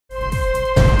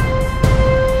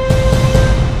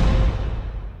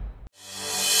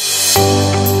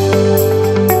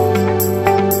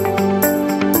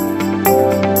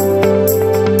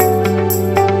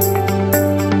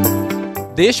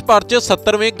देश भर च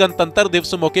 70वें गणतंत्र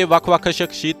दिवस मौके ਵੱਖ-ਵੱਖ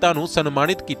शख्सियतां नूं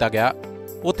सन्मानित किया गया।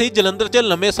 उत्थे जलंधर च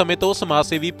लंबे समय तो समाज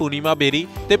सेवी पूर्णिमा बेरी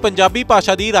ते पंजाबी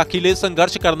भाषा की राखी लई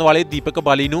संघर्ष करने वाले दीपक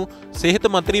बाली नूं सेहत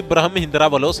मंत्री ब्रह्म महिंद्रा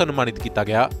वालों सन्मानित किया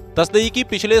गया। दस देईए कि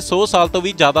पिछले 100 साल तो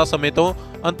भी ज़्यादा समय तो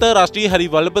अंतरराष्ट्रीय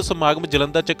हरिवल्लभ समागम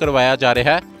जलंधर च करवाया जा रहा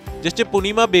है, जिस च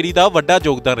पूर्णिमा बेरी का वड्डा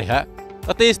योगदान रहा है।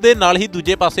 ਅਤੇ ਇਸ ਦੇ ਨਾਲ ਹੀ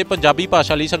ਦੂਜੇ ਪਾਸੇ ਪੰਜਾਬੀ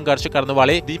ਭਾਸ਼ਾ ਲਈ ਸੰਘਰਸ਼ ਕਰਨ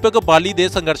ਵਾਲੇ ਦੀਪਕ ਬਾਲੀ ਦੇ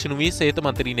ਸੰਘਰਸ਼ ਨੂੰ ਵੀ ਸਿਹਤ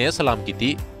ਮੰਤਰੀ ਨੇ ਸਲਾਮ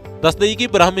ਕੀਤੀ। ਦੱਸ ਦਈਏ ਕਿ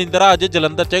ਬ੍ਰਹਮ ਮਹਿੰਦਰਾ ਅੱਜ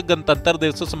ਜਲੰਧਰ 'ਚ ਗਣਤੰਤਰ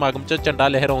ਦਿਵਸ ਸਮਾਗਮ 'ਚ ਝੰਡਾ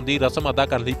ਲਹਿਰਾਉਣ ਦੀ ਰਸਮ ਅਦਾ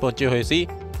ਕਰਨ ਲਈ ਪਹੁੰਚੇ ਹੋਏ ਸੀ,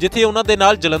 ਜਿੱਥੇ ਉਹਨਾਂ ਦੇ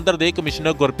ਨਾਲ ਜਲੰਧਰ ਦੇ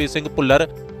commissioner Gurpreet Singh Bhullar,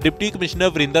 deputy commissioner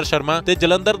Varinder Sharma ਤੇ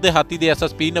ਜਲੰਧਰ ਦਿਹਾਤੀ ਦੇ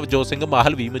ਐਸਐਸਪੀ ਨਵਜੋਤ ਸਿੰਘ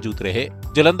ਮਾਹਲ ਵੀ ਮੌਜੂਦ ਰਹੇ।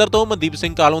 ਜਲੰਧਰ ਤੋਂ ਮਨਦੀਪ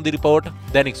ਸਿੰਘ ਕਾਲੋਂ ਦੀ ਰਿਪੋਰਟ,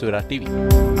 ਦੈਨਿਕ ਸਵੇਰਾ ਟੀਵੀ।